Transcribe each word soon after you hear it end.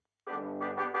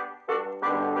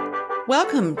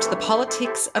Welcome to the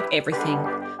Politics of Everything.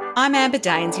 I'm Amber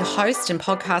Daines, your host and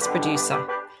podcast producer.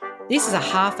 This is a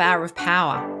half hour of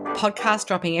power, a podcast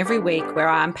dropping every week where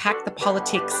I unpack the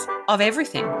politics of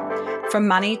everything, from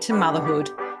money to motherhood,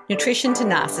 nutrition to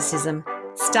narcissism,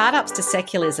 startups to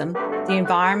secularism, the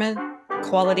environment,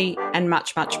 quality, and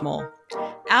much, much more.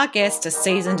 Our guests are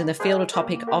seasoned in the field or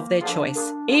topic of their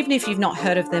choice, even if you've not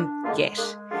heard of them yet.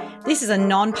 This is a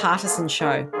non-partisan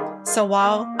show. So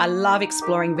while I love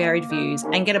exploring varied views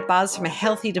and get a buzz from a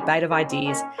healthy debate of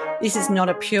ideas, this is not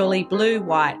a purely blue,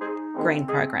 white, green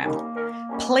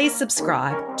program. Please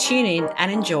subscribe, tune in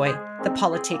and enjoy the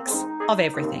politics of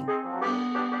everything.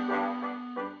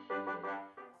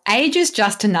 Age is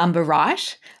just a number,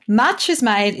 right? Much is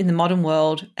made in the modern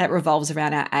world that revolves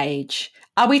around our age.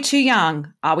 Are we too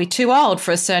young? Are we too old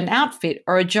for a certain outfit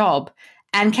or a job?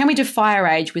 And can we defy our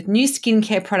age with new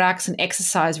skincare products and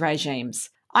exercise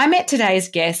regimes? I met today's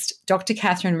guest, Dr.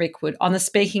 Catherine Rickwood, on the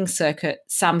speaking circuit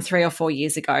some 3 or 4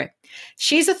 years ago.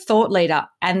 She's a thought leader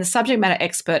and the subject matter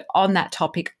expert on that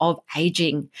topic of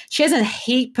ageing. She has a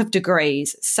heap of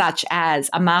degrees, such as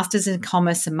a Master's in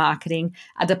Commerce and Marketing,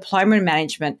 a Diploma in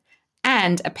Management,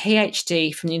 and a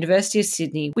PhD from the University of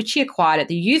Sydney, which she acquired at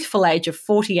the youthful age of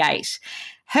 48.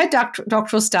 Her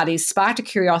doctoral studies sparked a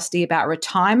curiosity about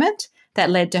retirement that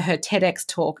led to her TEDx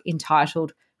talk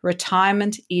entitled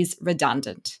Retirement is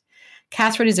Redundant.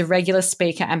 Catherine is a regular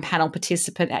speaker and panel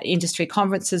participant at industry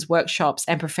conferences, workshops,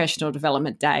 and professional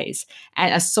development days,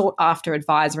 and a sought-after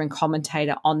advisor and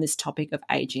commentator on this topic of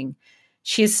ageing.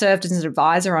 She has served as an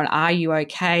advisor on Are You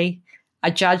OK?, a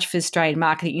judge for the Australian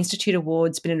Marketing Institute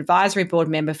Awards, been an advisory board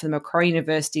member for the Macquarie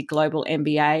University Global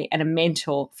MBA, and a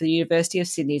mentor for the University of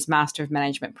Sydney's Master of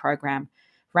Management program,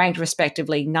 ranked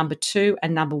respectively number 2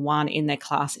 and number 1 in their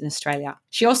class in Australia.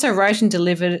 She also wrote and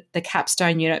delivered the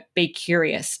capstone unit Be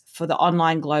Curious for the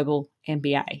online global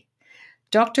MBA.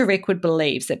 Dr. Rickwood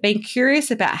believes that being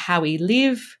curious about how we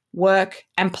live, work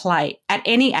and play at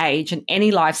any age and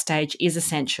any life stage is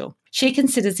essential. She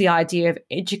considers the idea of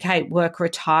educate, work,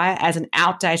 retire as an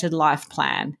outdated life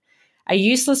plan, a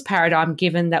useless paradigm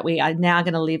given that we are now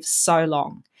going to live so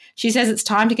long. She says it's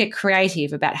time to get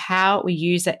creative about how we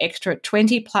use the extra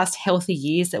 20 plus healthy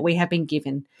years that we have been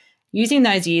given, using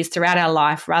those years throughout our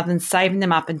life rather than saving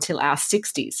them up until our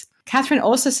 60s. Catherine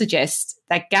also suggests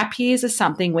that gap years are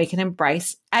something we can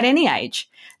embrace at any age.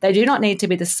 They do not need to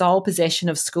be the sole possession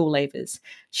of school leavers.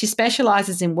 She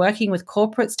specialises in working with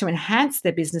corporates to enhance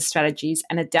their business strategies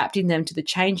and adapting them to the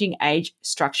changing age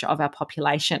structure of our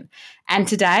population. And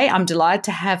today I'm delighted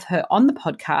to have her on the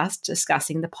podcast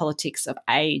discussing the politics of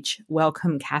age.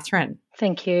 Welcome, Catherine.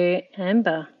 Thank you,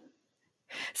 Amber.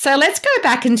 So let's go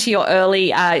back into your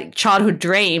early childhood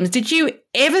dreams. Did you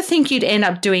ever think you'd end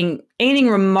up doing anything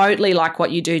remotely like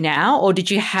what you do now, or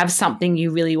did you have something you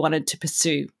really wanted to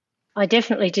pursue? I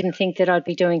definitely didn't think that I'd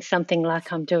be doing something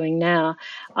like I'm doing now.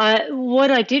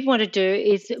 What I did want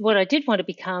to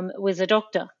become was a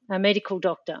doctor, a medical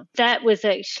doctor. That was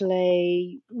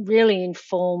actually really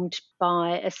informed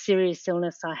by a serious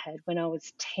illness I had when I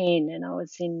was 10, and I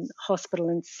was in hospital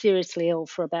and seriously ill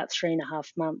for about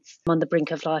 3.5 months, on the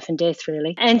brink of life and death,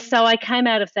 really. And so I came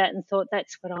out of that and thought,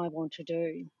 that's what I want to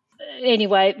do.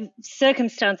 Anyway,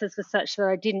 circumstances were such that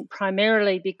I didn't,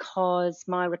 primarily because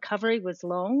my recovery was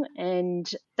long, and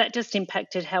that just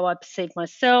impacted how I perceived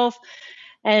myself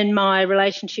and my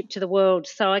relationship to the world.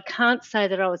 So I can't say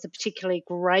that I was a particularly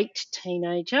great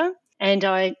teenager, and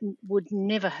I would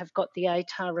never have got the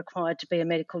ATAR required to be a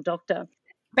medical doctor.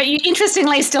 But you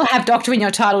interestingly still have doctor in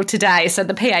your title today, so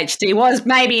the PhD was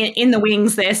maybe in the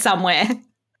wings there somewhere.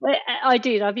 Well, I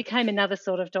did. I became another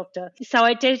sort of doctor. So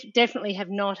I definitely have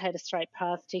not had a straight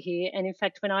path to here. And in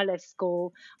fact, when I left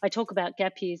school, I talk about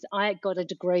gap years. I got a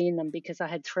degree in them because I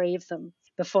had 3 of them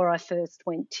before I first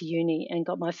went to uni and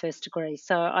got my first degree.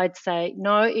 So I'd say,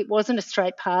 no, it wasn't a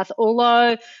straight path.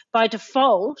 Although by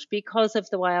default, because of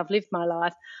the way I've lived my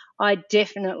life, I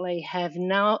definitely have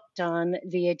not done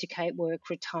the educate, work,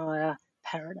 retire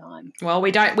paradigm. Well,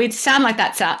 we sound like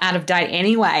that's out of date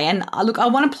anyway. And look, I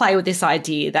want to play with this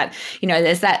idea that,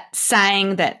 there's that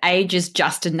saying that age is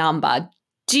just a number.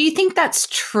 Do you think that's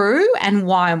true, and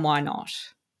why not?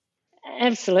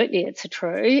 Absolutely, it's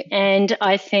true. And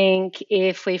I think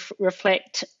if we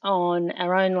reflect on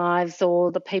our own lives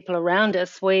or the people around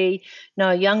us, we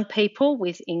know young people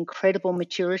with incredible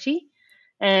maturity.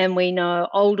 And we know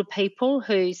older people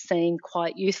who seem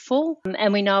quite youthful,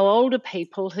 and we know older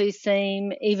people who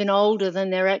seem even older than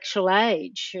their actual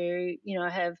age, who,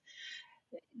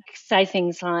 say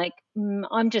things like,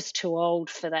 I'm just too old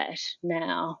for that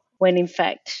now, when in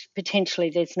fact,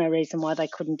 potentially there's no reason why they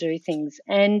couldn't do things.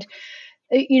 And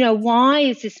Why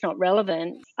is this not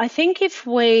relevant? I think if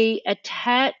we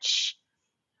attach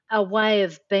a way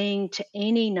of being to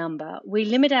any number, we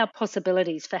limit our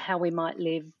possibilities for how we might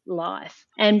live life.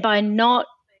 And by not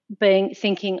being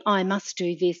thinking, I must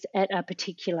do this at a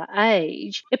particular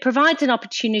age, it provides an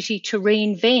opportunity to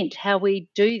reinvent how we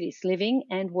do this living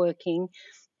and working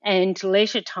and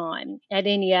leisure time at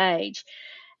any age.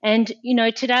 And,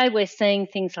 today we're seeing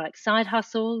things like side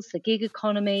hustles, the gig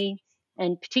economy,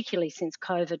 and particularly since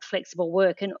COVID, flexible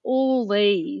work. And all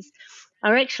these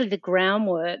are actually the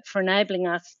groundwork for enabling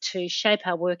us to shape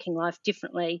our working life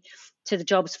differently to the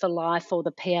jobs for life or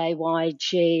the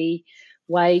PAYG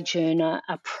wage earner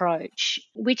approach,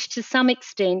 which to some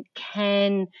extent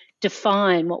can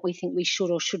define what we think we should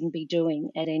or shouldn't be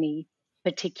doing at any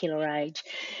particular age.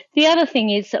 The other thing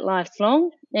is that life's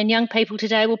long, and young people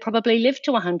today will probably live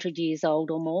to 100 years old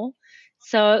or more.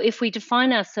 So if we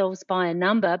define ourselves by a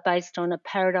number based on a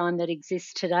paradigm that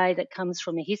exists today that comes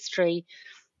from a history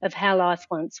of how life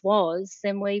once was,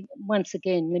 then we once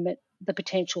again limit the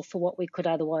potential for what we could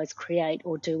otherwise create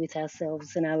or do with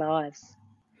ourselves and our lives.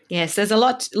 Yes, there's a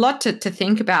lot to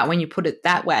think about when you put it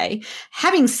that way.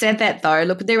 Having said that, though,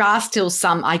 look, there are still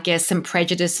some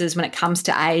prejudices when it comes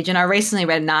to age. And I recently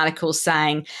read an article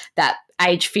saying that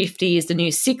age 50 is the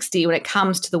new 60 when it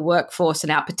comes to the workforce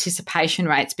and our participation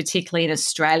rates, particularly in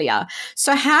Australia.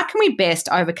 So how can we best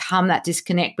overcome that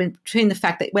disconnect between the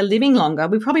fact that we're living longer,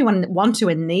 we probably want to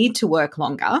and need to work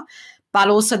longer, but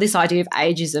also this idea of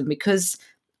ageism, because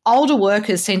older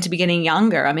workers seem to be getting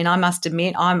younger. I mean, I must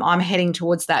admit, I'm heading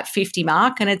towards that 50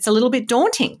 mark and it's a little bit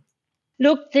daunting.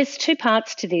 Look, there's two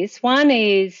parts to this. One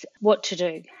is what to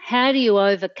do. How do you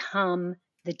overcome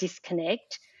the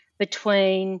disconnect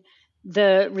between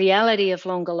the reality of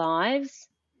longer lives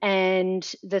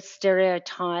and the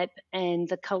stereotype and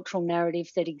the cultural narrative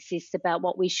that exists about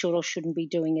what we should or shouldn't be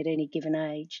doing at any given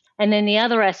age? And then the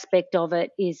other aspect of it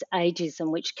is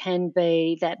ageism, which can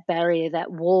be that barrier,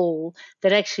 that wall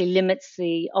that actually limits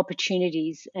the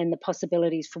opportunities and the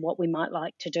possibilities for what we might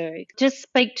like to do. Just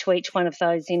speak to each one of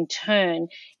those in turn.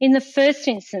 In the first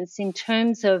instance, in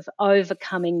terms of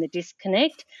overcoming the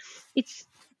disconnect, it's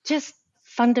just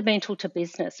fundamental to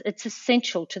business. It's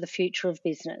essential to the future of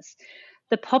business.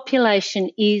 The population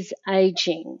is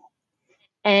aging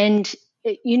and,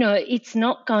 it's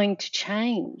not going to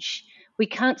change. We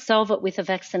can't solve it with a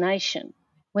vaccination.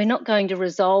 We're not going to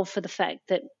resolve for the fact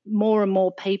that more and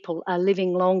more people are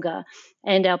living longer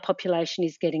and our population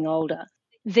is getting older.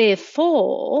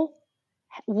 Therefore,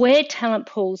 where talent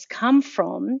pools come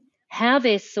from, how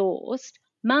they're sourced,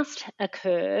 must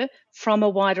occur from a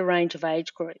wider range of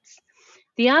age groups.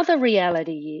 The other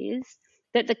reality is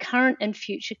that the current and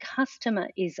future customer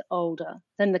is older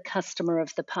than the customer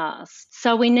of the past.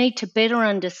 So we need to better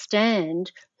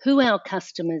understand who our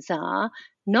customers are,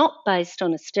 not based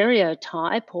on a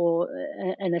stereotype or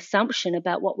an assumption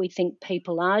about what we think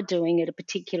people are doing at a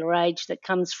particular age that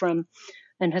comes from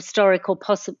an historical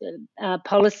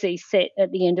policy set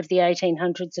at the end of the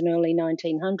 1800s and early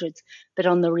 1900s, but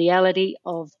on the reality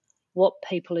of what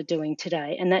people are doing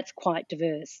today, and that's quite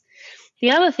diverse.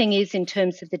 The other thing is, in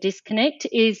terms of the disconnect,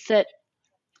 is that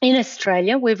in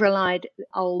Australia, we've relied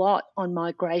a lot on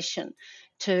migration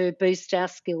to boost our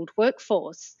skilled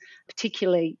workforce,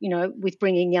 particularly, with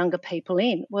bringing younger people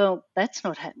in. Well, that's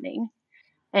not happening.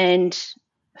 And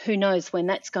who knows when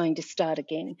that's going to start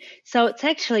again. So it's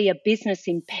actually a business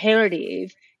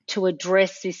imperative to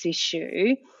address this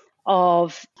issue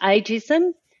of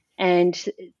ageism and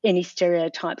any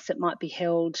stereotypes that might be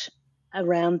held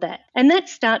around that. And that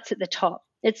starts at the top.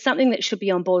 It's something that should be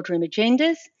on boardroom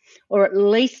agendas, or at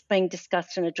least being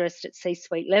discussed and addressed at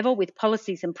C-suite level, with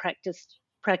policies and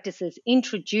practices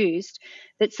introduced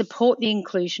that support the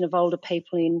inclusion of older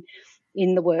people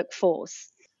in the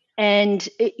workforce. And,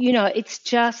 it's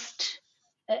just,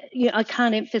 I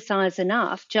can't emphasise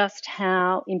enough just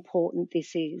how important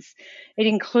this is. It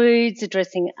includes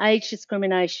addressing age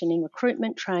discrimination in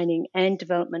recruitment, training and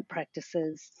development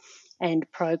practices and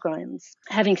programs.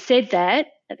 Having said that,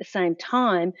 at the same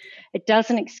time, it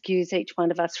doesn't excuse each one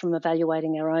of us from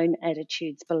evaluating our own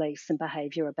attitudes, beliefs and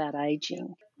behaviour about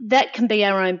ageing. That can be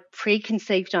our own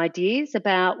preconceived ideas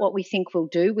about what we think we'll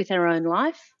do with our own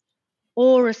life,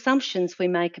 or assumptions we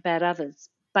make about others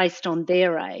based on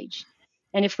their age.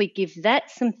 And if we give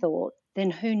that some thought, then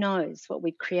who knows what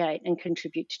we'd create and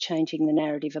contribute to changing the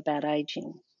narrative about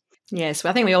ageing. Yes,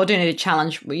 well, I think we all do need to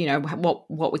challenge,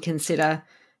 what we consider,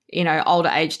 older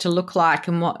age to look like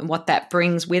and what that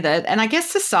brings with it. And I guess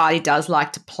society does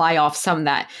like to play off some of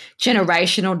that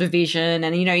generational division.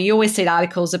 And, you always see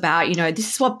articles about,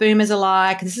 this is what boomers are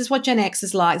like, this is what Gen X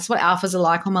is like, this is what alphas are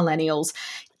like or millennials.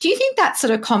 Do you think that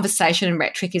sort of conversation and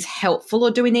rhetoric is helpful,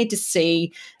 or do we need to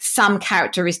see some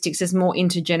characteristics as more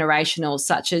intergenerational,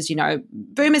 such as,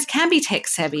 boomers can be tech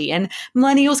savvy and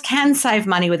millennials can save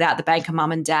money without the bank of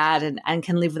mum and dad and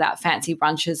can live without fancy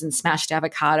brunches and smashed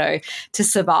avocado to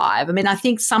survive? I mean, I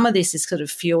think some of this is sort of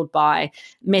fueled by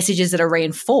messages that are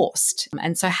reinforced.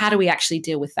 And so how do we actually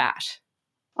deal with that?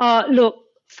 Look,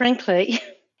 frankly,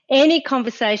 any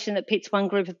conversation that pits one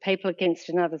group of people against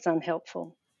another is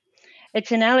unhelpful.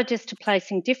 It's analogous to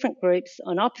placing different groups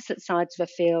on opposite sides of a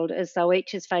field as though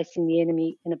each is facing the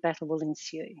enemy and a battle will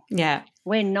ensue. Yeah.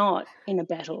 We're not in a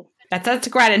battle. That's a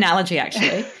great analogy,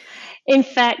 actually. In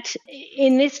fact,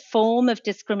 in this form of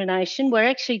discrimination, we're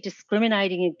actually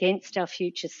discriminating against our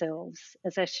future selves,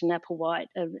 as Ashton Applewhite,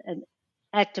 an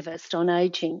activist on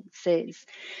ageing, says,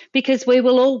 because we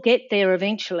will all get there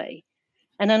eventually.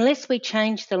 And unless we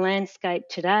change the landscape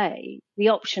today, the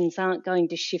options aren't going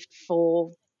to shift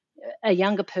for a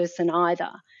younger person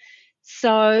either.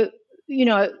 So,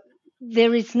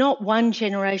 there is not one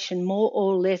generation more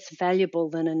or less valuable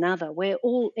than another. We're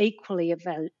all equally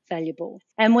valuable.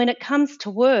 And when it comes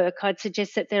to work, I'd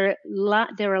suggest that there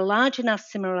are large enough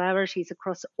similarities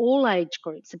across all age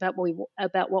groups about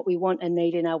what we want and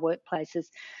need in our workplaces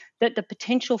that the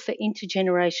potential for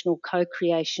intergenerational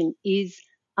co-creation is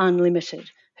unlimited.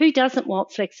 Who doesn't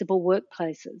want flexible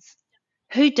workplaces?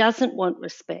 Who doesn't want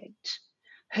respect?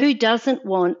 Who doesn't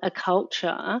want a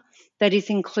culture that is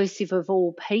inclusive of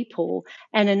all people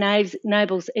and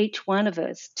enables each one of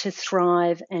us to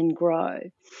thrive and grow?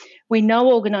 We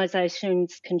know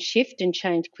organisations can shift and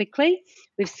change quickly.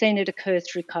 We've seen it occur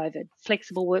through COVID.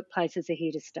 Flexible workplaces are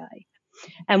here to stay.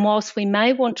 And whilst we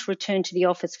may want to return to the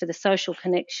office for the social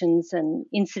connections and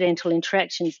incidental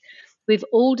interactions, we've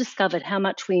all discovered how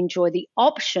much we enjoy the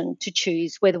option to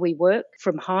choose whether we work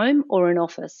from home or an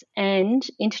office. And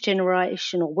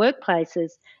intergenerational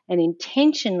workplaces and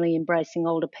intentionally embracing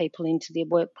older people into their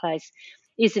workplace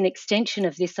is an extension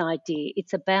of this idea.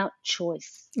 It's about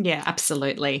choice. Yeah,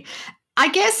 absolutely. I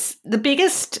guess the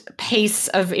biggest piece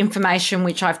of information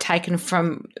which I've taken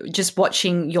from just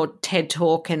watching your TED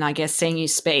Talk and I guess seeing you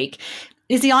speak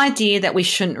is the idea that we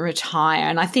shouldn't retire.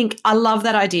 And I think I love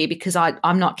that idea because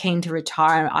I'm not keen to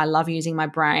retire. I love using my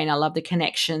brain. I love the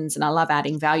connections and I love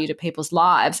adding value to people's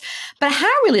lives. But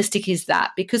how realistic is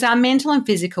that? Because our mental and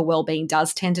physical well-being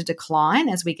does tend to decline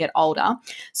as we get older.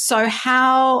 So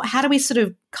how do we sort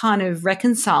of kind of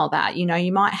reconcile that?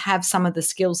 You might have some of the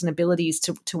skills and abilities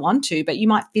to want to, but you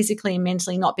might physically and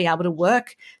mentally not be able to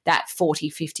work that 40,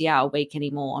 50-hour week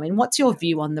anymore. I mean, what's your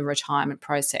view on the retirement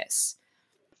process?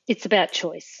 It's about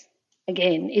choice.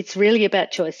 Again, it's really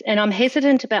about choice. And I'm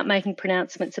hesitant about making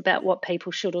pronouncements about what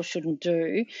people should or shouldn't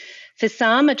do. For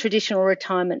some, a traditional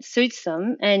retirement suits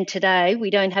them. And today, we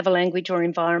don't have a language or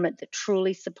environment that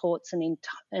truly supports an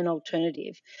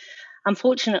alternative.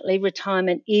 Unfortunately,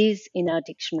 retirement is in our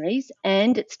dictionaries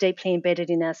and it's deeply embedded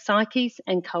in our psyches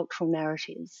and cultural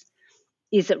narratives.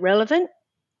 Is it relevant?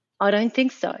 I don't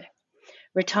think so.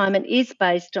 Retirement is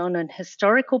based on an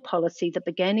historical policy that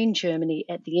began in Germany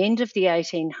at the end of the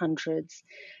 1800s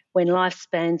when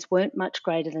lifespans weren't much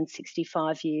greater than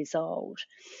 65 years old.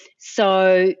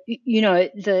 So,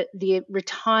 the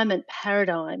retirement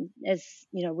paradigm, as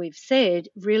we've said,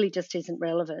 really just isn't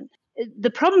relevant.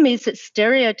 The problem is that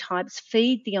stereotypes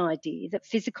feed the idea that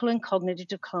physical and cognitive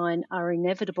decline are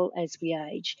inevitable as we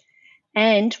age.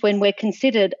 And when we're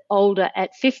considered older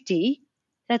at 50,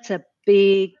 that's a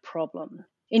big problem.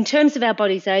 In terms of our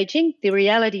bodies ageing, the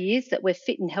reality is that we're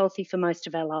fit and healthy for most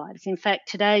of our lives. In fact,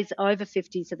 today's over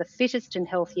 50s are the fittest and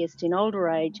healthiest in older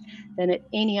age than at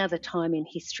any other time in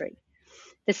history.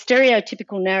 The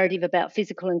stereotypical narrative about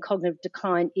physical and cognitive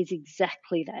decline is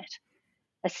exactly that.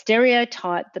 A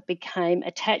stereotype that became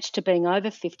attached to being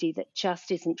over 50 that just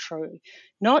isn't true.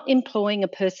 Not employing a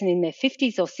person in their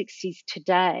 50s or 60s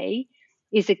today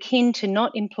is akin to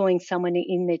not employing someone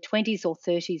in their 20s or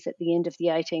 30s at the end of the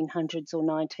 1800s or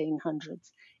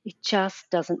 1900s. It just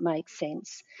doesn't make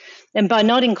sense. And by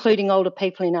not including older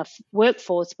people in our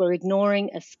workforce, we're ignoring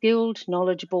a skilled,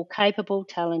 knowledgeable, capable,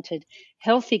 talented,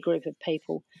 healthy group of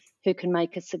people who can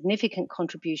make a significant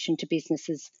contribution to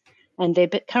businesses, and they're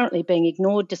currently being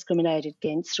ignored, discriminated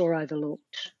against, or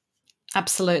overlooked.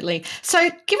 Absolutely. So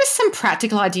give us some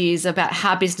practical ideas about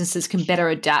how businesses can better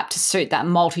adapt to suit that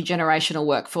multi-generational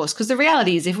workforce. Because the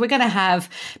reality is if we're going to have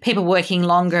people working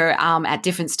longer at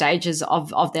different stages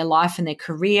of their life and their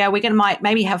career, we're going to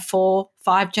maybe have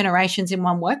 4-5 generations in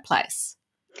one workplace.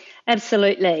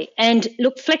 Absolutely. And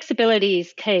look, flexibility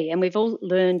is key. And we've all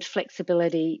learned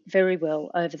flexibility very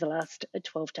well over the last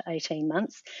 12 to 18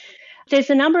 months. There's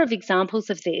a number of examples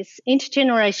of this.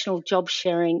 Intergenerational job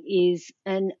sharing is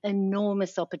an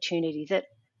enormous opportunity that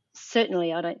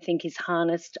certainly I don't think is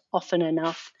harnessed often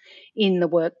enough in the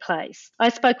workplace. I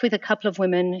spoke with a couple of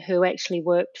women who actually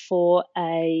worked for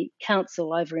a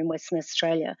council over in Western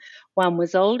Australia. One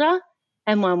was older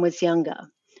and one was younger.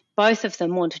 Both of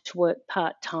them wanted to work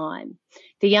part-time.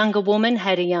 The younger woman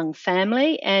had a young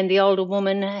family and the older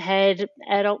woman had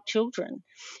adult children.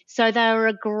 So they were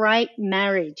a great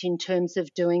marriage in terms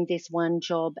of doing this one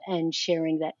job and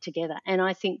sharing that together. And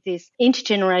I think this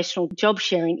intergenerational job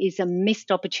sharing is a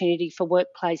missed opportunity for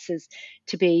workplaces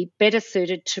to be better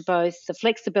suited to both the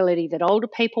flexibility that older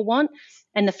people want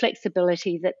and the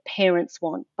flexibility that parents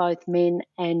want, both men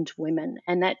and women.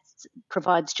 And that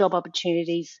provides job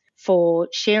opportunities for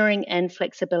sharing and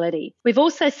flexibility. We've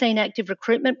also seen active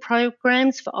recruitment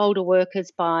programs for older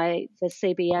workers by the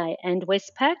CBA and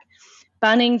Westpac.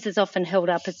 Bunnings is often held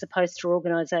up as the poster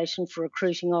organisation for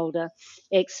recruiting older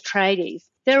ex-tradies.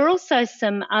 There are also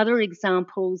some other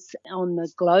examples on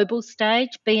the global stage.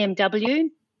 BMW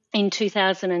in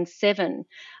 2007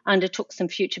 undertook some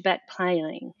future back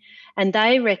planning, and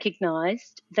they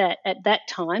recognised that at that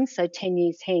time, so 10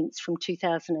 years hence from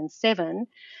 2007,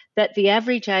 that the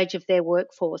average age of their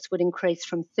workforce would increase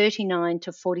from 39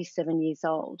 to 47 years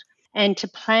old. And to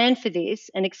plan for this,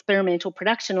 an experimental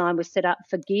production line was set up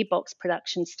for gearbox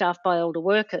production staffed by older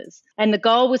workers. And the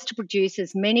goal was to produce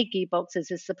as many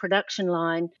gearboxes as the production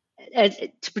line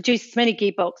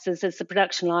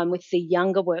with the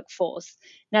younger workforce.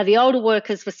 Now, the older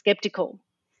workers were sceptical.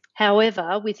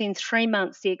 However, within 3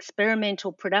 months, the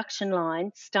experimental production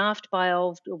line staffed by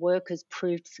older workers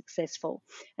proved successful,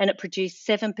 and it produced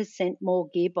 7% more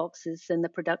gearboxes than the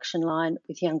production line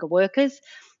with younger workers.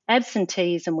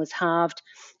 Absenteeism was halved,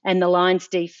 and the line's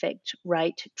defect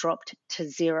rate dropped to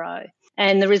zero.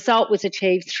 And the result was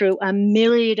achieved through a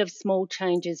myriad of small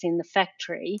changes in the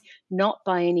factory, not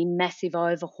by any massive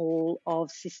overhaul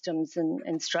of systems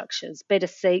and structures. Better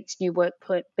seats, new work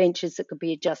benches that could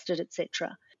be adjusted,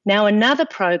 etc. Now, another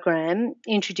program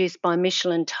introduced by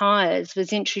Michelin Tires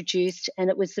was introduced, and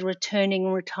it was the Returning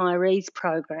Retirees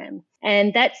program.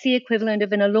 And that's the equivalent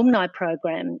of an alumni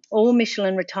program. All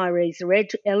Michelin retirees are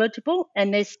eligible,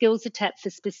 and their skills are tapped for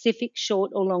specific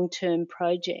short or long-term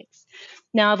projects.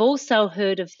 Now, I've also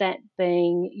heard of that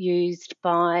being used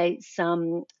by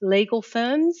some legal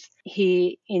firms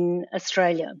here in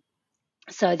Australia.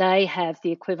 So they have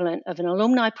the equivalent of an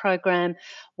alumni program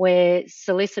where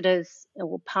solicitors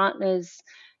or partners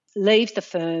leave the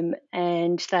firm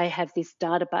and they have this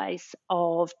database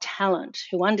of talent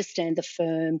who understand the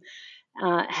firm,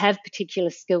 have particular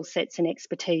skill sets and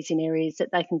expertise in areas that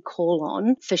they can call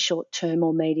on for short-term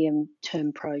or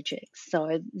medium-term projects.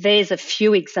 So there's a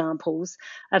few examples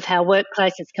of how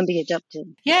workplaces can be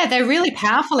adapted. Yeah, they're really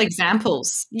powerful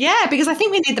examples. Yeah, because I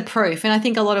think we need the proof, and I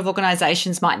think a lot of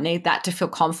organisations might need that to feel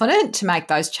confident to make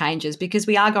those changes, because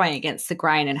we are going against the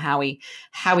grain in how we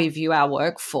view our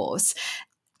workforce.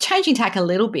 Changing tack a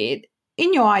little bit,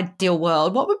 in your ideal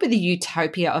world, what would be the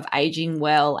utopia of ageing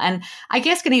well? And I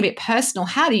guess getting a bit personal,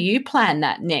 how do you plan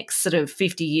that next sort of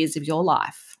 50 years of your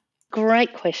life?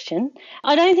 Great question.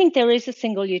 I don't think there is a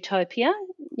single utopia.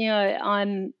 You know,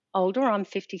 I'm older, I'm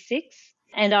 56,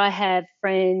 and I have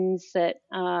friends that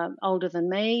are older than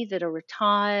me that are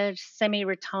retired,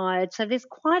 semi-retired. So there's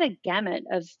quite a gamut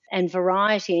and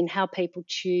variety in how people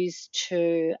choose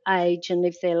to age and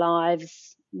live their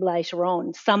lives later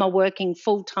on. Some are working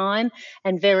full-time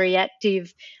and very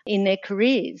active in their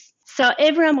careers. So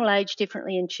everyone will age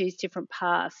differently and choose different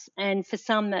paths. And for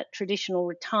some, that traditional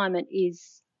retirement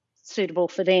is suitable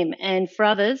for them. And for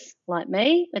others, like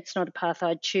me, it's not a path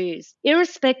I'd choose.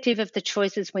 Irrespective of the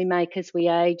choices we make as we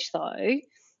age, though,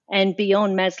 and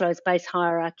beyond Maslow's base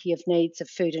hierarchy of needs of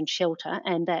food and shelter,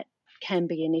 and that can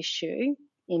be an issue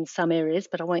in some areas,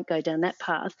 but I won't go down that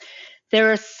path.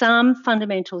 There are some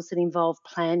fundamentals that involve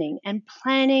planning, and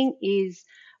planning is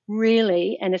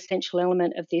really an essential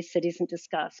element of this that isn't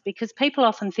discussed, because people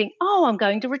often think, oh, I'm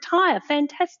going to retire,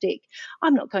 fantastic.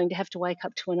 I'm not going to have to wake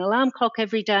up to an alarm clock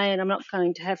every day, and I'm not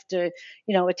going to have to,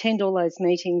 attend all those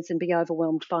meetings and be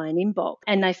overwhelmed by an inbox.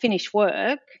 And they finish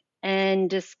work and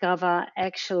discover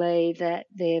actually that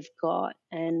they've got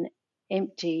an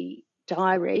empty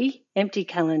diary, empty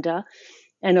calendar,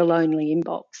 and a lonely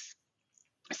inbox.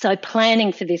 So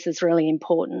planning for this is really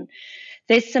important.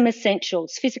 There's some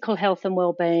essentials: physical health and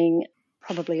well-being,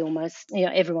 probably almost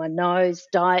everyone knows.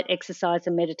 Diet, exercise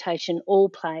and meditation all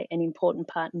play an important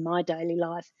part in my daily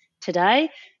life today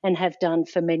and have done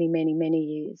for many, many, many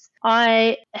years.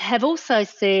 I have also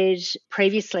said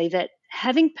previously that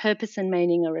having purpose and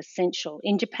meaning are essential.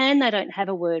 In Japan, they don't have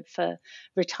a word for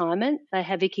retirement. They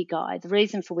have ikigai, the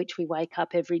reason for which we wake up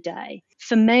every day.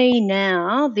 For me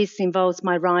now, this involves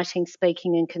my writing,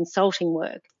 speaking and consulting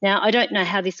work. Now, I don't know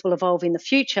how this will evolve in the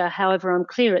future. However, I'm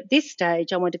clear at this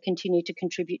stage I want to continue to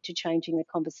contribute to changing the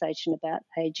conversation about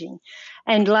ageing.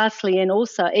 And lastly, and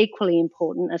also equally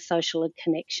important, are social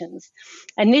connections.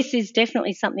 And this is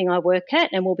definitely something I work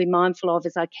at and will be mindful of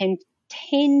as I can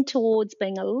tend towards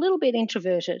being a little bit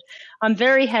introverted. I'm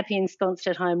very happy ensconced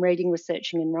at home reading,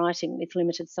 researching and writing with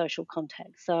limited social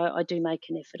contact. So I do make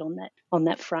an effort on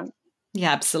that front.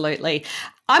 Yeah, absolutely.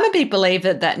 I'm a big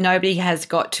believer that nobody has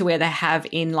got to where they have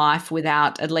in life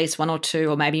without at least one or two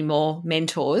or maybe more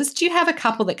mentors. Do you have a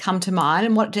couple that come to mind,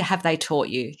 and what have they taught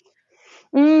you?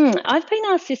 I've been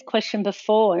asked this question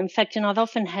before. In fact, and I've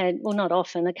often had, well, not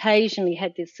often, occasionally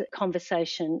had this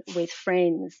conversation with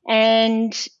friends.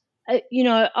 And,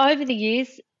 over the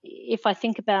years, if I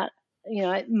think about,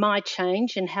 my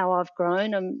change and how I've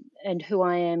grown and who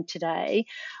I am today,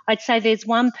 I'd say there's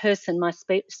one person, my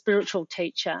spiritual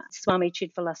teacher, Swami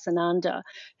Chidvilasananda,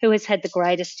 who has had the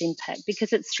greatest impact,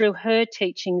 because it's through her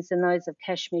teachings and those of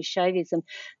Kashmir Shaivism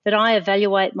that I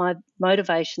evaluate my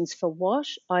motivations for what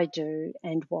I do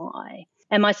and why.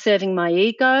 Am I serving my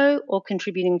ego or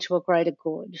contributing to a greater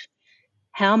good?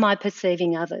 How am I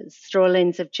perceiving others? Through a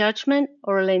lens of judgment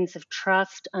or a lens of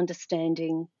trust,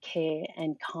 understanding, care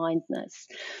and kindness?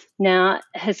 Now,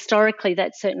 historically,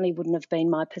 that certainly wouldn't have been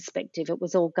my perspective. It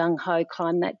was all gung-ho,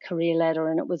 climb that career ladder,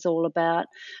 and it was all about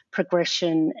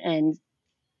progression and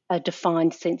a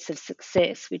defined sense of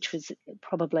success, which was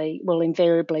probably, well,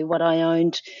 invariably what I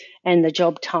owned, and the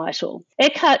job title.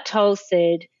 Eckhart Tolle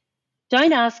said,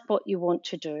 "Don't ask what you want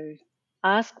to do.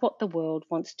 Ask what the world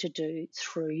wants to do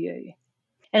through you."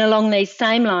 And along these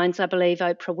same lines, I believe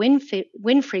Oprah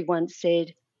Winfrey once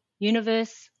said,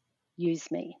 "Universe, use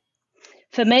me."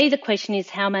 For me, the question is,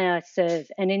 how may I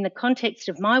serve? And in the context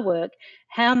of my work,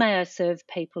 how may I serve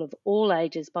people of all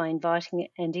ages by inviting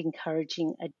and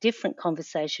encouraging a different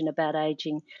conversation about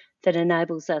ageing that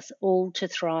enables us all to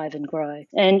thrive and grow?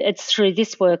 And it's through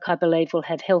this work, I believe, we'll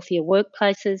have healthier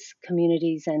workplaces,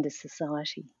 communities and a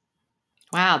society.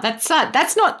 Wow, that's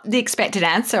not the expected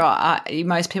answer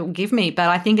most people give me, but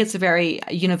I think it's a very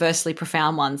universally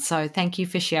profound one. So thank you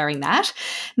for sharing that.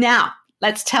 Now,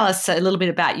 let's tell us a little bit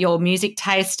about your music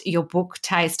taste, your book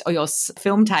taste, or your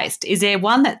film taste. Is there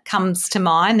one that comes to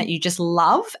mind that you just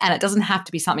love? And it doesn't have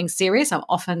to be something serious. I'm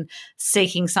often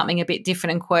seeking something a bit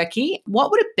different and quirky.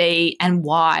 What would it be and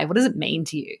why? What does it mean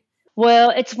to you? Well,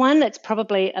 it's one that's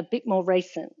probably a bit more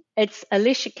recent. It's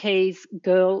Alicia Keys'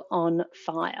 Girl on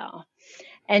Fire.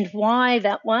 And why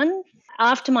that one?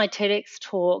 After my TEDx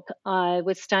talk, I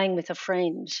was staying with a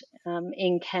friend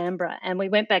in Canberra, and we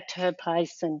went back to her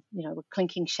place and, we're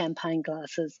clinking champagne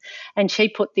glasses, and she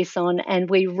put this on and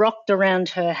we rocked around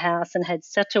her house and had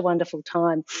such a wonderful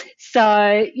time. So,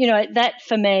 that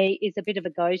for me is a bit of a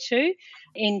go-to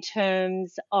in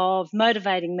terms of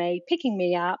motivating me, picking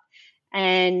me up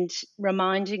and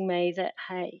reminding me that,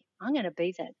 hey, I'm going to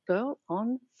be that girl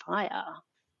on fire.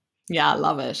 Yeah, I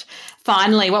love it.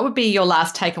 Finally, what would be your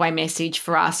last takeaway message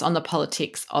for us on the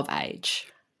politics of age?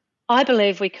 I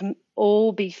believe we can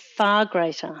all be far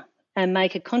greater and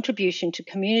make a contribution to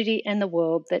community and the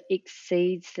world that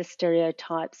exceeds the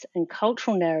stereotypes and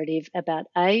cultural narrative about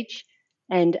age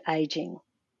and ageing.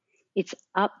 It's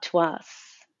up to us.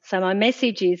 So my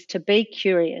message is to be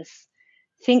curious,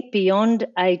 think beyond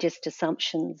ageist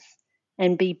assumptions,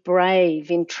 and be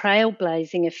brave in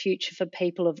trailblazing a future for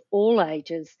people of all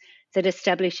ages that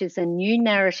establishes a new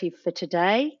narrative for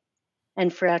today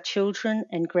and for our children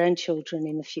and grandchildren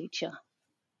in the future.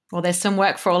 Well, there's some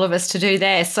work for all of us to do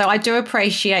there. So I do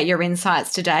appreciate your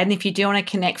insights today. And if you do want to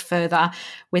connect further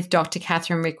with Dr.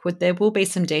 Catherine Rickwood, there will be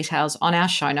some details on our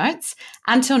show notes.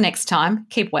 Until next time,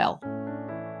 keep well.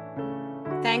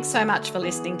 Thanks so much for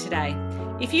listening today.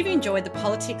 If you've enjoyed the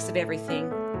politics of everything,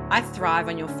 I thrive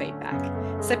on your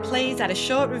feedback. So please add a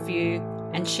short review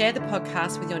and share the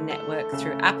podcast with your network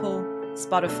through Apple,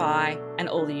 Spotify, and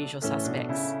all the usual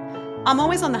suspects. I'm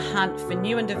always on the hunt for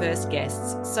new and diverse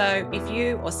guests, so if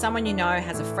you or someone you know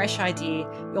has a fresh idea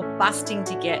you're busting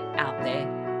to get out there,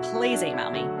 please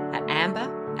email me at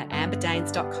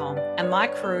amber@amberdanes.com and my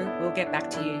crew will get back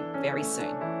to you very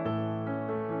soon.